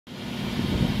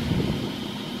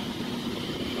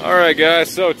Alright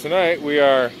guys, so tonight we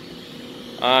are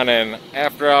on an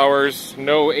after hours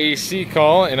no AC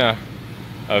call in a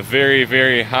very,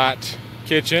 very hot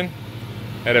kitchen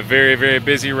at a very, very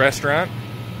busy restaurant.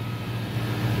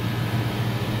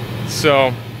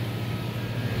 So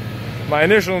my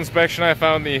initial inspection, I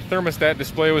found the thermostat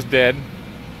display was dead.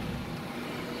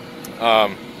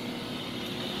 I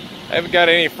haven't got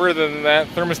any further than that.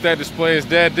 Thermostat display is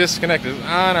dead, disconnect is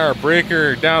on, our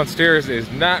breaker downstairs is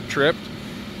not tripped.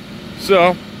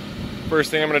 So first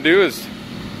thing I'm going to do is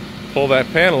pull that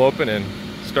panel open and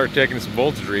start taking some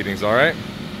voltage readings. All right,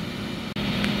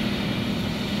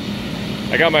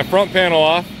 I got my front panel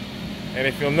off, and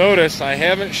if you'll notice, I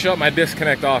haven't shut my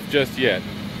disconnect off just yet.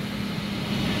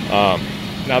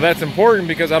 Now that's important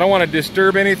because I don't want to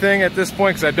disturb anything at this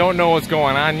point because I don't know what's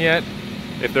going on yet.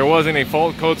 If there was any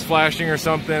fault codes flashing or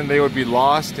something, they would be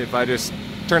lost. If I just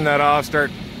turn that off,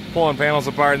 start pulling panels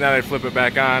apart, and then I flip it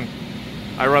back on,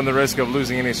 I run the risk of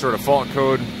losing any sort of fault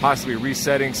code, possibly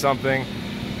resetting something.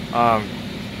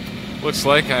 Looks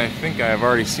like, I think I've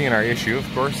already seen our issue,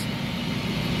 of course.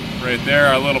 Right there,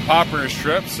 our little popper is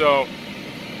tripped, so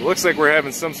it looks like we're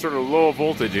having some sort of low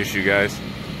voltage issue, guys.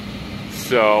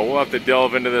 So we'll have to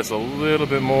delve into this a little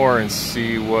bit more and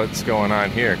see what's going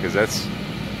on here, because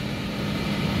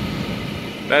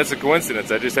that's a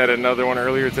coincidence. I just had another one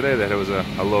earlier today that it was a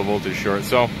low voltage short.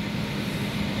 So,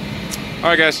 all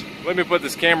right guys, let me put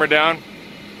this camera down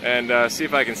and see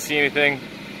if I can see anything,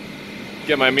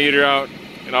 get my meter out,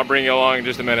 and I'll bring you along in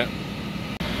just a minute.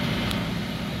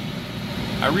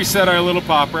 I reset our little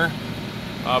popper.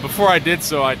 Before I did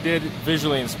so, I did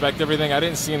visually inspect everything. I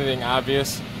didn't see anything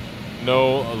obvious.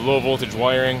 No low voltage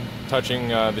wiring touching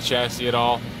the chassis at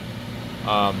all.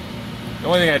 The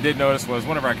only thing I did notice was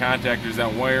one of our contactors,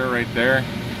 that wire right there,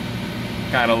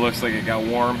 kind of looks like it got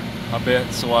warm a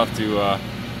bit, so we'll have to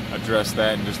address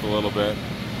that in just a little bit.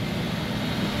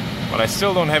 But I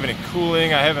still don't have any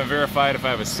cooling. I haven't verified if I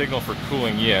have a signal for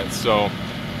cooling yet, so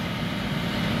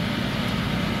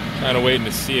kind of waiting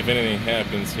to see if anything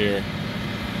happens here.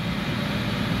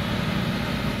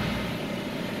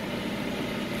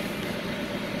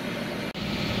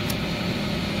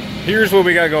 Here's what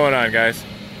we got going on, guys.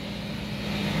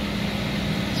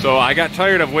 So I got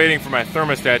tired of waiting for my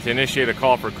thermostat to initiate a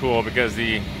call for cool because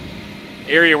the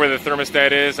area where the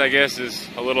thermostat is, I guess, is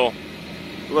a little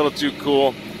too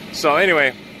cool. So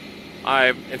anyway, I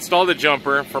installed a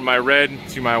jumper from my red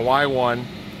to my Y1,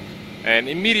 and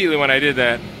immediately when I did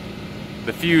that,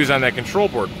 the fuse on that control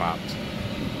board popped.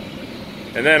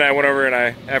 And then I went over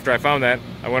and after I found that,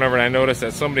 I went over and I noticed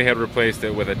that somebody had replaced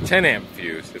it with a 10 amp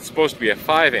fuse. It's supposed to be a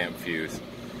 5 amp fuse.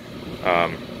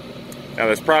 Now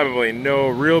that's probably no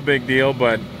real big deal,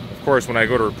 but of course when I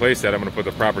go to replace that, I'm going to put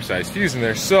the proper size fuse in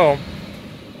there. So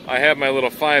I have my little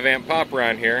 5 amp popper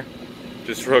on here,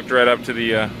 just hooked right up to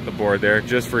the board there,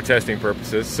 just for testing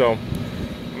purposes. So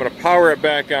I'm going to power it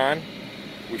back on.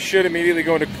 We should immediately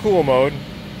go into cool mode,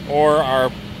 or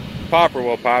our popper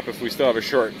will pop if we still have a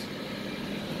short.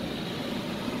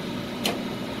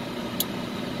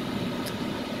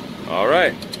 All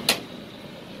right.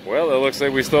 Well, it looks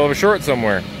like we still have a short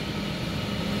somewhere.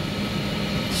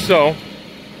 So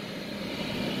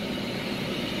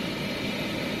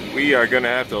we are going to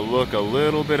have to look a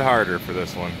little bit harder for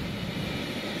this one.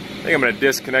 I think I'm going to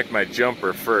disconnect my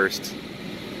jumper first,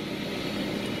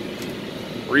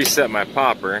 reset my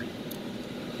popper,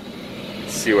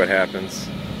 see what happens.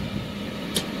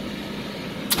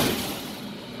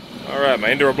 All right,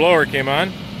 my indoor blower came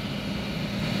on.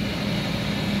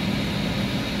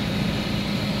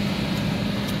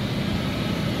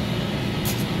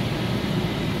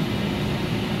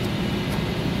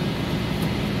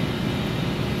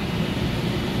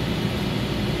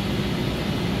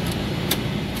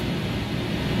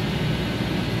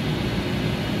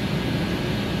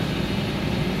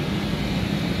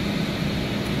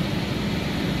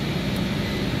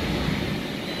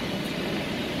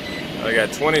 I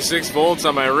got 26 volts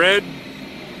on my red.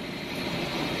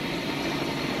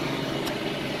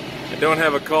 I don't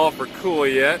have a call for cool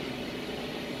yet,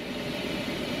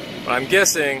 but I'm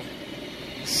guessing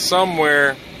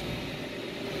somewhere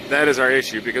that is our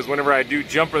issue, because whenever I do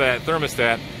jumper that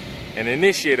thermostat and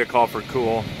initiate a call for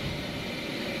cool,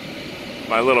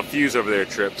 my little fuse over there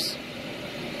trips.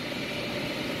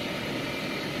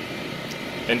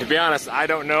 And to be honest, I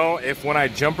don't know if when I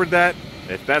jumpered that,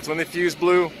 if that's when the fuse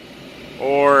blew,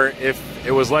 or if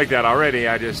it was like that already.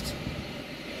 I just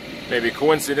maybe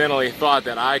coincidentally thought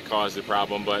that I caused the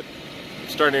problem, but I'm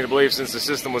starting to believe, since the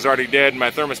system was already dead and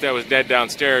my thermostat was dead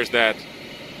downstairs, that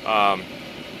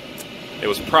it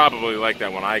was probably like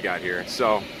that when I got here.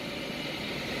 So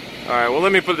Alright, well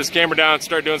let me put this camera down and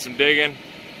start doing some digging,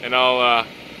 and I'll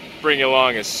bring you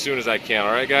along as soon as I can,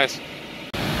 alright guys?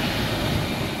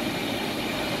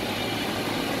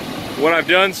 What I've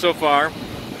done so far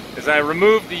is I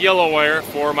removed the yellow wire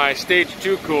for my stage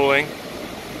 2 cooling,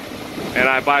 and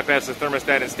I bypassed the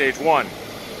thermostat in stage 1.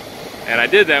 And I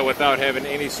did that without having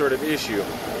any sort of issue.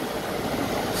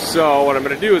 So what I'm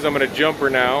going to do is I'm going to jumper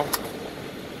now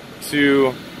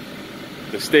to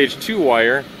the stage 2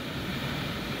 wire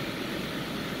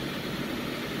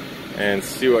and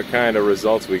see what kind of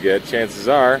results we get. Chances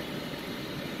are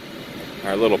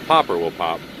our little popper will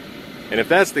pop. And if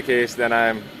that's the case, then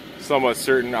I'm somewhat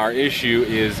certain our issue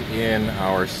is in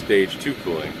our stage 2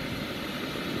 cooling.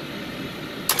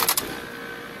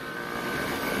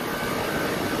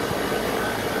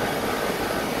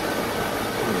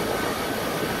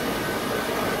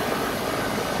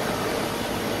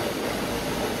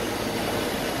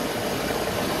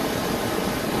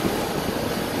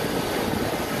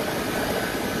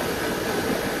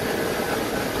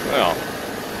 Well,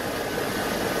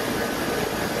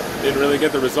 didn't really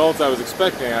get the results I was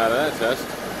expecting out of that test.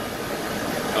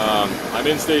 I'm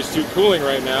in stage 2 cooling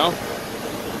right now.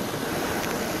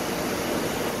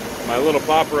 My little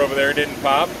popper over there didn't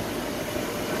pop.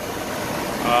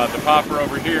 The popper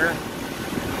over here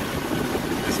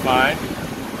is fine.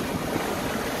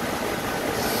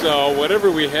 So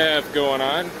whatever we have going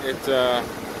on,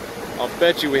 I'll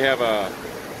bet you we have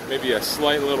maybe a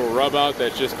slight little rub out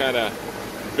that's just kind of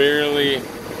barely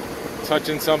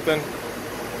touching something.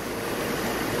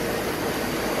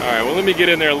 Alright, well let me get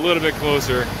in there a little bit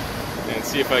closer and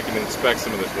see if I can inspect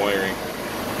some of this wiring.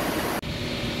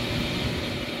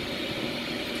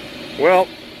 Well,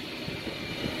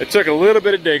 it took a little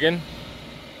bit of digging,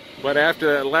 but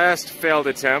after that last failed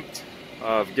attempt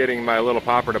of getting my little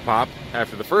popper to pop,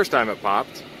 after the first time it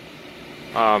popped,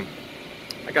 I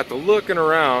got to looking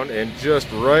around, and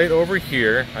just right over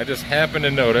here, I just happened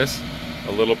to notice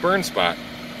a little burn spot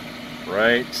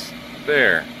right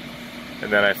there.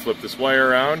 And then I flip this wire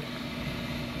around,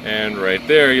 and right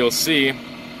there you'll see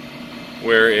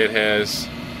where it has,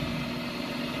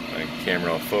 my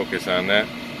camera will focus on that,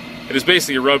 it is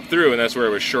basically rubbed through, and that's where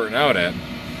it was shorting out at.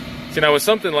 See, now with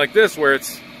something like this where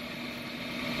it's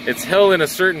held in a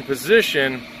certain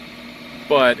position,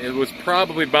 but it was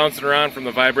probably bouncing around from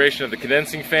the vibration of the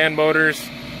condensing fan motors,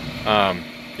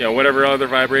 you know, whatever other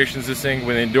vibrations this thing,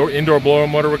 when the indoor blower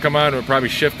motor would come on, it would probably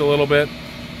shift a little bit.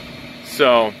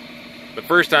 So the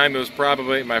first time, it was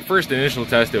probably, my first initial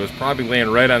test, it was probably laying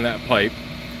right on that pipe.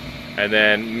 And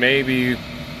then maybe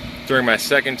during my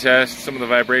second test, some of the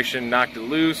vibration knocked it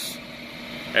loose.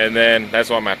 And then that's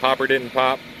why my popper didn't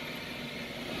pop.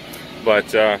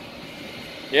 But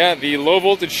yeah, the low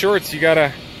voltage shorts, you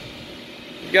gotta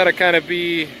kind of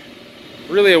be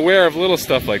really aware of little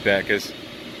stuff like that, because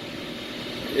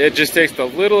it just takes the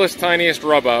littlest, tiniest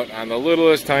rub out on the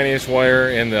littlest, tiniest wire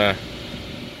in the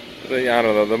I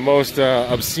don't know, the most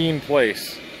obscene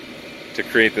place to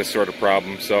create this sort of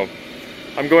problem. So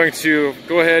I'm going to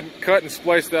go ahead, cut and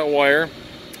splice that wire,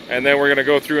 and then we're going to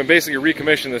go through and basically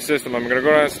recommission the system. I'm going to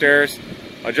go downstairs,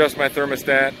 adjust my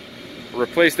thermostat,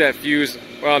 replace that fuse.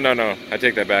 Well, no, I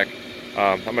take that back.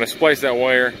 I'm going to splice that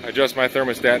wire, adjust my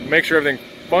thermostat, make sure everything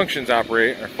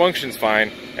functions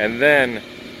fine, and then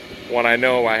when I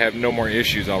know I have no more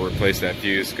issues, I'll replace that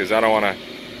fuse, because I don't want to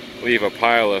leave a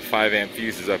pile of 5-amp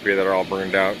fuses up here that are all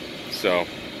burned out. So,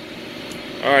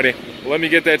 alrighty, well, let me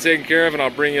get that taken care of, and I'll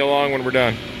bring you along when we're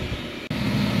done.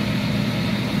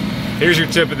 Here's your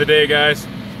tip of the day, guys.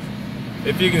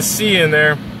 If you can see in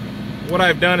there, what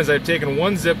I've done is I've taken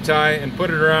one zip tie and put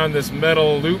it around this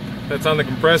metal loop that's on the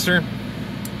compressor,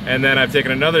 and then I've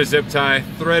taken another zip tie,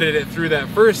 threaded it through that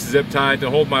first zip tie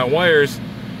to hold my wires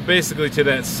basically to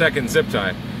that second zip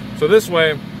tie. So this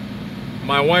way,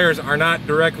 my wires are not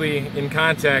directly in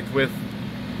contact with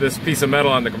this piece of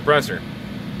metal on the compressor.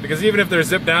 Because even if they're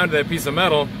zipped down to that piece of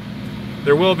metal,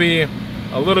 there will be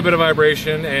a little bit of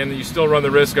vibration, and you still run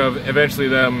the risk of eventually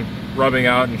them rubbing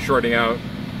out and shorting out,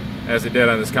 as it did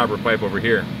on this copper pipe over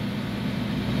here.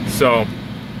 So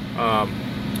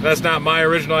that's not my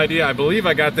original idea. I believe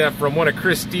I got that from one of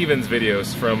Chris Stevens'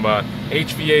 videos, from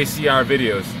HVACR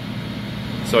videos.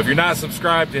 So if you're not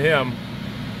subscribed to him,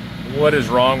 what is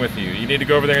wrong with you? You need to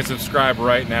go over there and subscribe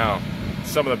right now.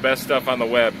 It's some of the best stuff on the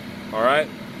web. Alright?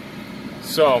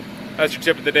 So, that's your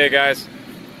tip of the day, guys.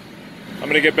 I'm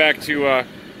going to get back to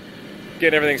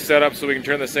getting everything set up so we can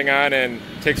turn this thing on and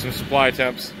take some supply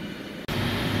temps.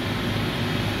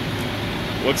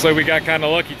 Looks like we got kind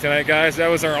of lucky tonight, guys. That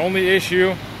was our only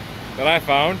issue that I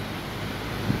found.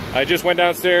 I just went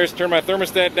downstairs, turned my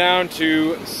thermostat down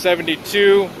to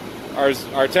 72,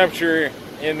 Our temperature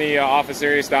in the office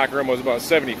area stock room was about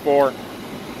 74.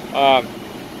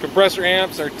 Compressor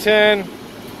amps are 10.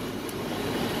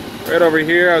 Right over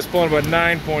here I was pulling about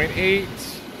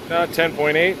 9.8, not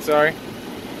 10.8, sorry.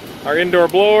 Our indoor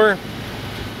blower,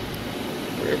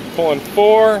 we're pulling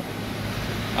 4.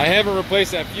 I haven't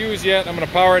replaced that fuse yet. I'm going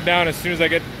to power it down as soon as I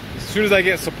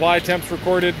get supply temps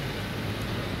recorded.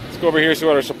 Let's go over here and see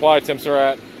what our supply temps are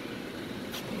at.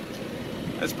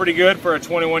 That's pretty good for a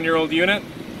 21-year-old unit.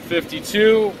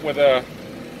 52 with a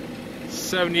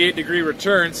 78-degree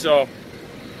return. So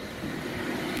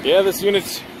yeah, this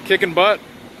unit's kicking butt.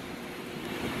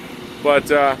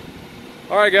 But all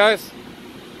right, guys,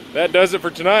 that does it for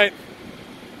tonight.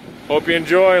 Hope you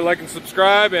enjoy, like and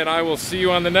subscribe, and I will see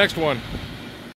you on the next one.